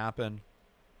seemed to happen.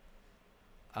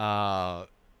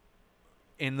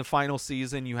 In the final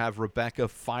season, you have Rebecca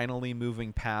finally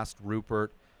moving past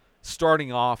Rupert,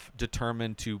 starting off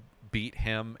determined to beat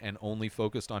him and only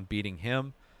focused on beating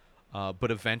him,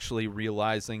 but eventually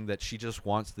realizing that she just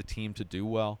wants the team to do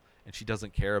well and she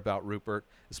doesn't care about Rupert,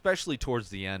 especially towards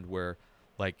the end where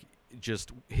like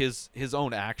just his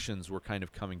own actions were kind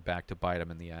of coming back to bite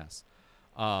him in the ass.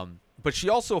 But she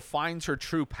also finds her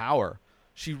true power.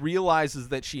 She realizes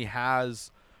that she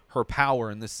has her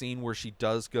power in the scene where she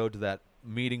does go to that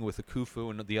meeting with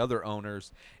Akufu and the other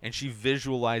owners, and she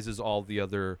visualizes all the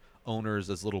other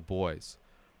owners as little boys,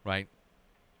 right?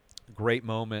 Great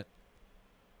moment.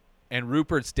 And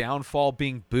Rupert's downfall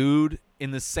being booed in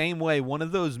the same way, one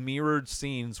of those mirrored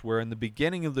scenes where in the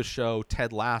beginning of the show,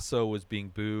 Ted Lasso was being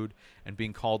booed and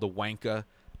being called a wanka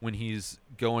when he's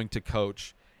going to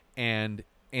coach. And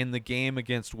in the game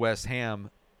against West Ham,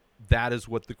 that is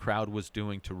what the crowd was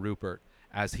doing to Rupert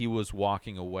as he was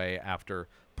walking away after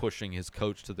pushing his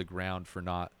coach to the ground for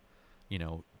not,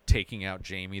 taking out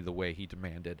Jamie the way he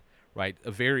demanded, right?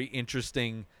 A very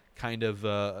interesting kind of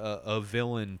a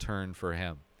villain turn for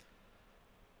him.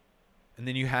 And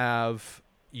then you have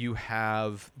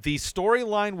the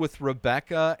storyline with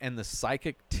Rebecca and the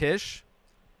psychic Tish.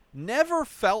 Never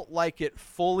felt like it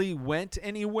fully went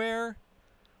anywhere,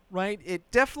 right?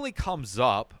 It definitely comes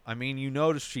up. I mean, you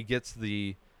notice she gets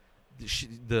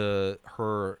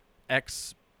her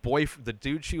ex boyfriend, the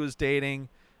dude she was dating,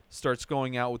 starts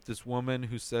going out with this woman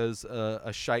who says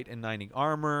a shite in knighting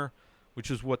armor, which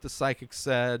is what the psychic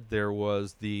said. There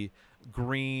was the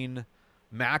green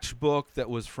matchbook that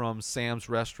was from Sam's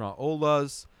restaurant,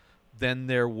 Ola's. Then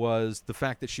there was the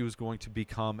fact that she was going to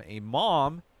become a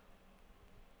mom.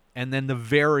 And then the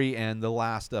very end, the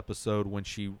last episode, when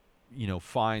she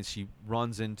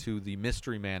runs into the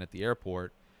mystery man at the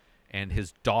airport and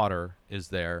his daughter is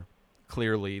there.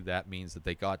 Clearly that means that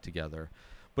they got together.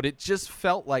 But it just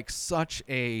felt like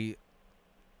it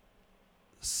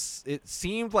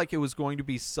seemed like it was going to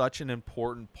be such an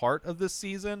important part of this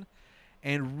season,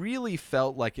 and really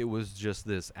felt like it was just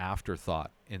this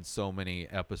afterthought in so many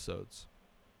episodes.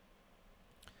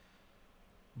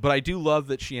 But I do love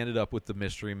that she ended up with the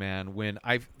mystery man, when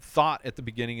I thought at the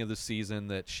beginning of the season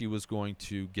that she was going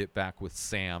to get back with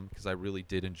Sam, because I really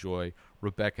did enjoy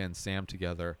Rebecca and Sam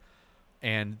together.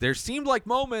 And there seemed like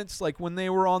moments, like when they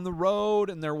were on the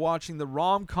road and they're watching the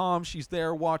rom-com. She's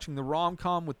there watching the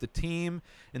rom-com with the team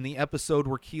in the episode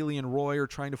where Keely and Roy are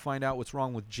trying to find out what's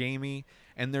wrong with Jamie.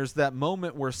 And there's that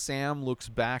moment where Sam looks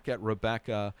back at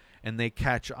Rebecca and they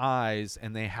catch eyes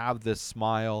and they have this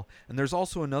smile. And there's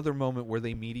also another moment where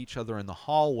they meet each other in the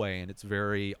hallway and it's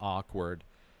very awkward.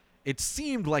 It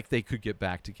seemed like they could get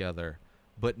back together,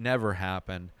 but never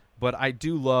happened. But I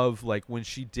do love, like, when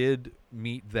she did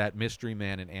meet that mystery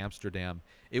man in Amsterdam,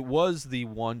 it was the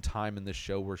one time in the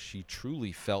show where she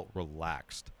truly felt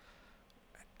relaxed,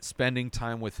 spending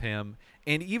time with him.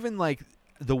 And even, like,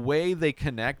 the way they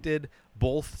connected,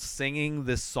 both singing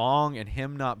this song and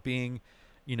him not being,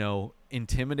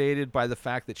 intimidated by the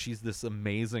fact that she's this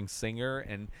amazing singer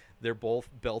and they're both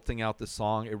belting out the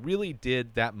song. It really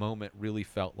did, that moment really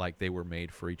felt like they were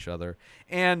made for each other.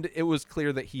 And it was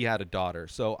clear that he had a daughter.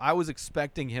 So I was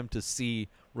expecting him to see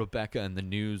Rebecca in the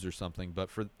news or something, but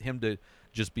for him to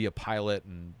just be a pilot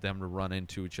and them to run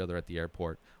into each other at the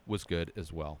airport was good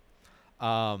as well.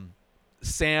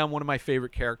 Sam, one of my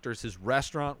favorite characters, his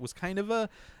restaurant was kind of a,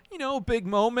 big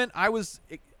moment. I was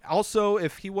also,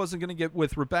 if he wasn't going to get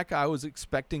with Rebecca, I was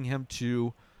expecting him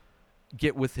to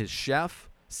get with his chef,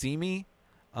 Simi,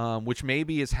 which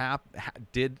maybe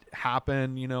did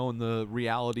happen, in the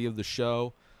reality of the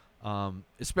show,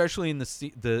 especially in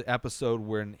the episode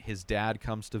when his dad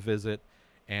comes to visit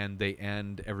and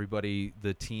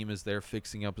the team is there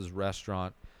fixing up his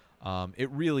restaurant. It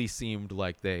really seemed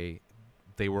like they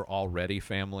were already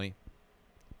family.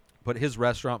 But his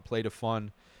restaurant played a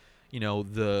fun,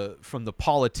 from the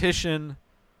politician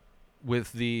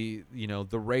with the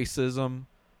racism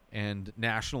and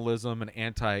nationalism and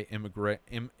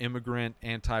anti-immigrant,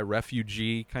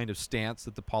 anti-refugee kind of stance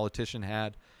that the politician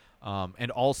had.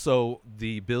 And also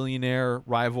the billionaire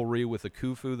rivalry with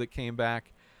Akufu that came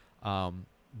back.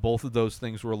 Both of those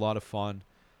things were a lot of fun.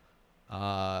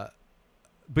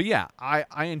 But yeah,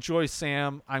 I enjoy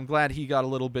Sam. I'm glad he got a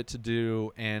little bit to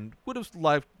do, and would have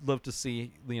loved to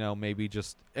see, maybe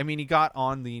he got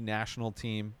on the national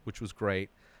team, which was great.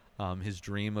 His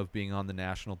dream of being on the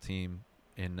national team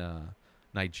in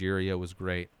Nigeria was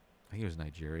great. I think it was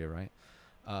Nigeria,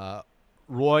 right?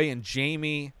 Roy and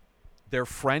Jamie, their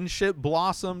friendship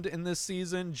blossomed in this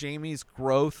season. Jamie's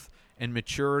growth and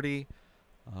maturity,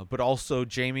 but also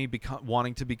Jamie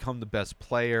wanting to become the best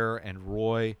player, and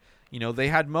Roy, they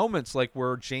had moments like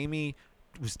where Jamie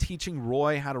was teaching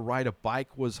Roy how to ride a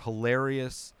bike was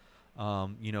hilarious.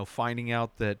 Finding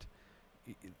out that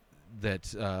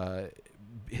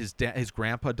his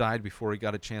grandpa died before he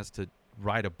got a chance to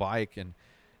ride a bike, and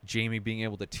Jamie being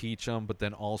able to teach him, but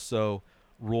then also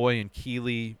Roy and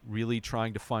Keely really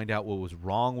trying to find out what was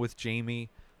wrong with Jamie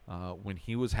when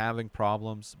he was having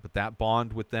problems, but that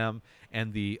bond with them.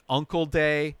 And the Uncle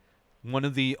Day, one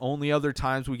of the only other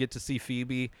times we get to see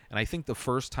Phoebe, and I think the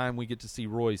first time we get to see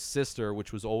Roy's sister,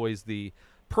 which was always the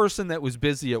person that was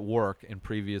busy at work in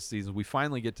previous seasons. We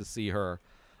finally get to see her.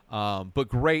 But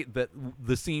great that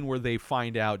the scene where they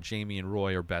find out Jamie and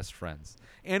Roy are best friends,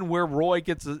 and where Roy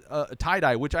gets a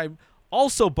tie-dye, which I'm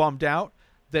also bummed out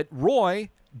that Roy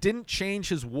didn't change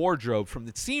his wardrobe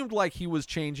it seemed like he was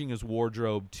changing his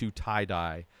wardrobe to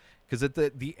tie-dye, because at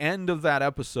the end of that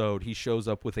episode, he shows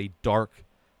up with a dark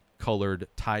colored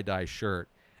tie-dye shirt,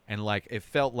 and it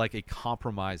felt like a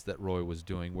compromise that Roy was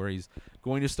doing, where he's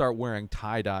going to start wearing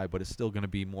tie-dye, but it's still going to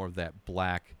be more of that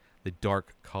black, the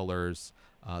dark colors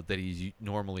that he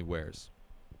normally wears.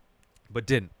 but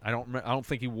didn't. I don't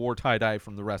think he wore tie-dye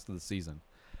from the rest of the season.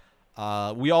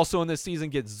 We also in this season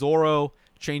get Zorro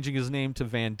changing his name to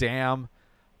Van Damme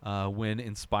when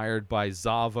inspired by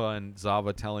Zava, and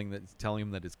Zava telling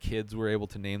him that his kids were able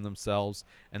to name themselves.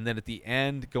 And then at the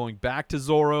end, going back to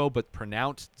Zorro, but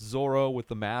pronounced Zorro with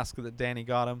the mask that Danny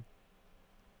got him.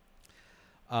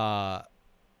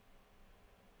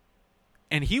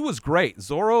 And he was great.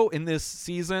 Zorro in this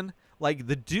season, like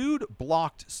the dude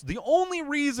blocked. The only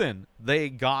reason they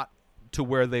got to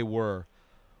where they were,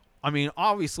 I mean,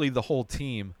 obviously the whole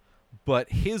team, but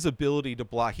his ability to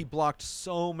block. He blocked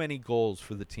so many goals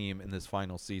for the team in this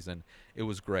final season. It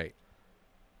was great.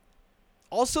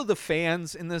 Also, the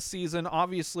fans in this season,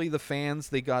 obviously the fans,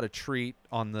 they got a treat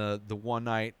on the one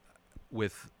night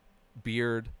with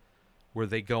Beard where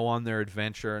they go on their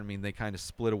adventure. I mean, they kind of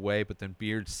split away, but then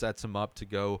Beard sets them up to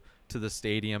go to the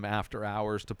stadium after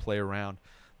hours to play around.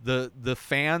 The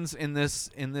fans in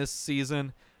this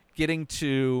season getting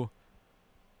to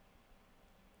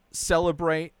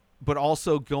celebrate, but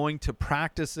also going to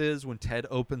practices when Ted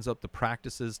opens up the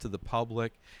practices to the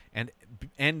public, and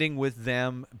ending with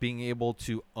them being able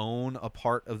to own a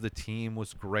part of the team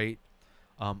was great.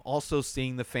 Also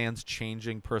seeing the fans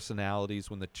changing personalities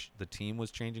when the team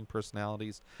was changing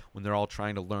personalities when they're all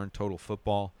trying to learn total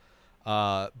football.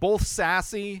 Both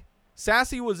Sassy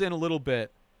was in a little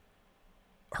bit.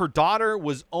 Her daughter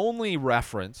was only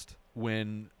referenced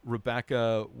when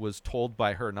Rebecca was told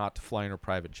by her not to fly in her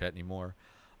private jet anymore.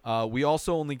 We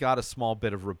also only got a small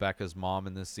bit of Rebecca's mom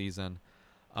in this season.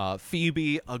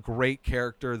 Phoebe, a great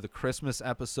character. The Christmas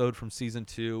episode from season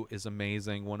 2 is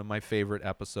amazing. One of my favorite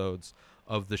episodes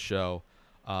of the show.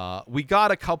 We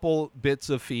got a couple bits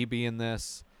of Phoebe in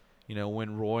this,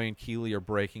 when Roy and Keeley are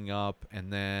breaking up,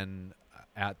 and then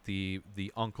at the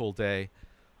Uncle Day.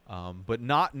 But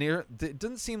not near. It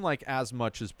didn't seem like as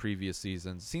much as previous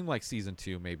seasons. It seemed like season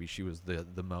 2 maybe she was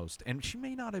the most, and she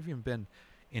may not have even been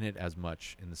in it as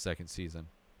much in the second season.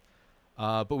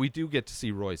 But we do get to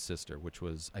see Roy's sister, which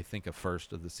was, I think, a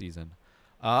first of the season.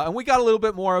 And we got a little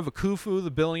bit more of a Khufu,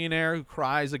 the billionaire who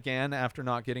cries again after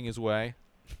not getting his way,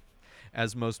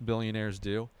 as most billionaires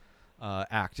do,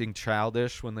 acting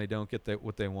childish when they don't get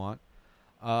what they want.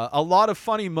 A lot of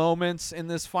funny moments in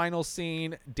this final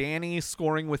scene. Danny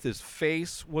scoring with his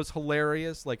face was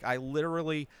hilarious. Like, I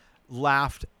literally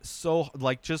laughed so,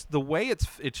 like, just the way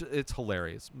it's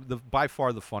hilarious. By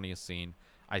far the funniest scene,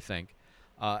 I think.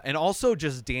 And also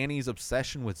just Danny's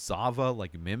obsession with Zava,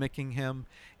 like mimicking him.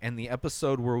 And the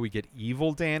episode where we get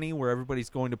Evil Danny, where everybody's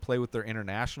going to play with their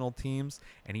international teams,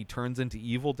 and he turns into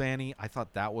Evil Danny. I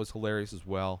thought that was hilarious as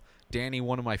well. Danny,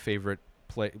 one of my favorite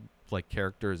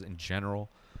characters in general,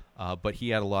 but he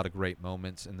had a lot of great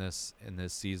moments in this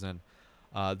season.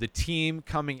 The team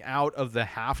coming out of the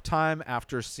halftime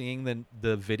after seeing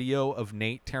the video of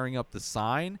Nate tearing up the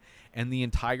sign, and the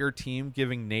entire team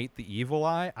giving Nate the evil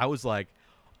eye, I was like,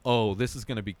 oh, this is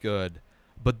going to be good.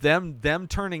 But them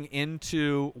turning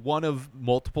into one of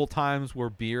multiple times where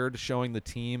Beard showing the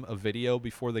team a video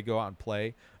before they go out and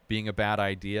play being a bad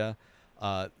idea.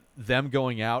 Them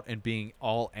going out and being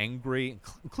all angry,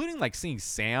 including like seeing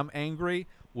Sam angry,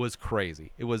 was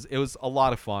crazy. It was a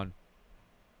lot of fun.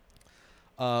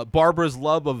 Barbara's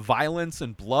love of violence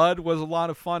and blood was a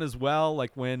lot of fun as well.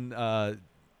 Like when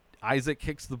Isaac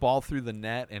kicks the ball through the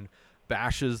net and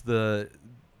bashes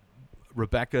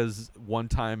Rebecca's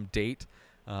one-time date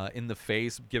in the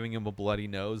face, giving him a bloody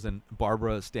nose, and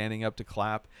Barbara standing up to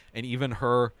clap, and even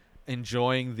her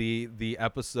enjoying the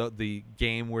episode, the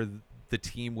game where the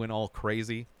team went all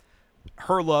crazy.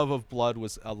 Her love of blood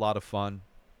was a lot of fun.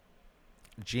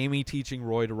 Jamie teaching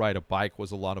Roy to ride a bike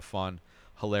was a lot of fun.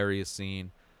 Hilarious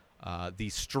scene. The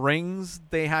strings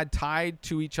they had tied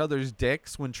to each other's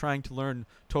dicks when trying to learn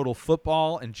total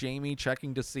football, and Jamie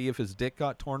checking to see if his dick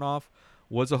got torn off,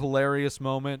 was a hilarious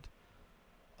moment.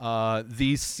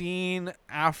 The scene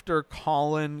after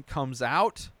Colin comes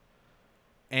out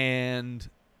and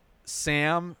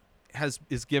Sam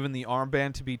is given the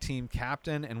armband to be team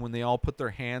captain, and when they all put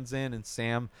their hands in, and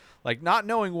Sam, like, not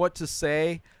knowing what to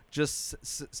say, just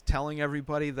telling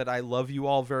everybody that I love you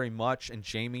all very much, and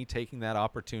Jamie taking that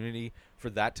opportunity for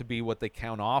that to be what they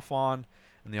count off on,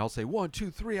 and they all say 1, 2,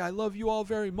 3, I love you all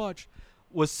very much,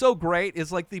 was so great.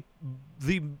 It's like the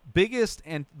biggest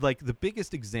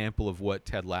example of what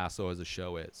Ted Lasso as a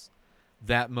show is.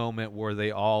 That moment where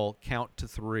they all count to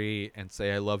 3 and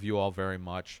say I love you all very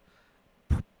much.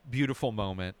 Beautiful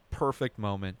moment, perfect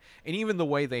moment. And even the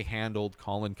way they handled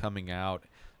Colin coming out,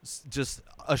 just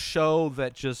a show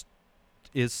that just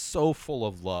is so full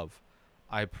of love.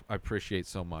 I appreciate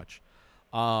so much.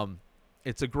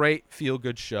 It's a great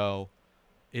feel-good show.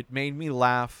 It made me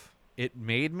laugh. It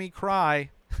made me cry.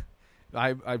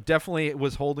 I definitely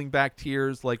was holding back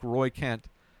tears like Roy Kent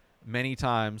many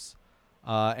times.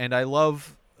 And I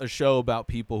love a show about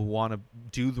people who want to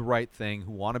do the right thing,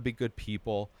 who want to be good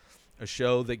people. A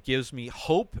show that gives me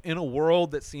hope in a world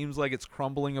that seems like it's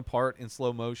crumbling apart in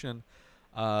slow motion.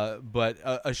 But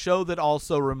a show that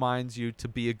also reminds you to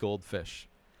be a goldfish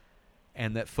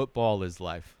and that football is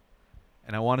life.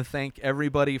 And I want to thank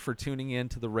everybody for tuning in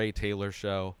to the Ray Taylor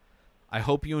Show. I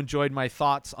hope you enjoyed my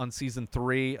thoughts on Season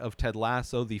 3 of Ted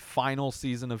Lasso, the final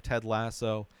season of Ted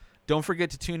Lasso. Don't forget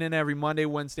to tune in every Monday,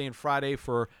 Wednesday, and Friday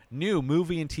for new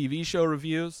movie and TV show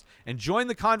reviews. And join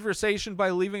the conversation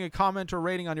by leaving a comment or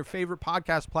rating on your favorite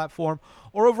podcast platform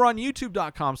or over on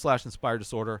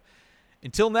youtube.com/inspireddisorder.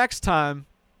 Until next time,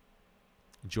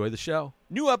 enjoy the show.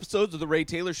 New episodes of The Ray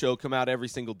Taylor Show come out every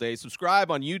single day.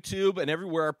 Subscribe on YouTube and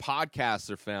everywhere our podcasts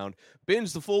are found.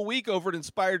 Binge the full week over at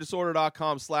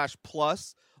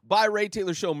inspireddisorder.com/plus. Buy Ray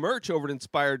Taylor Show merch over at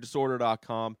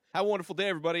inspireddisorder.com. Have a wonderful day,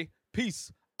 everybody.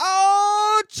 Peace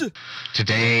out!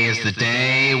 Today is the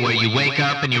day where you wake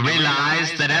up and you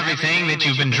realize that everything that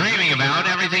you've been dreaming about,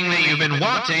 everything that you've been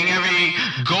wanting, every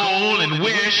goal and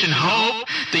wish and hope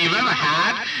that you've ever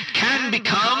had can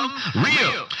become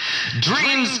real.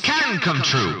 Dreams can come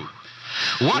true.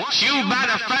 What you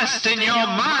manifest in your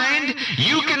mind,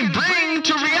 you can bring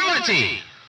to reality.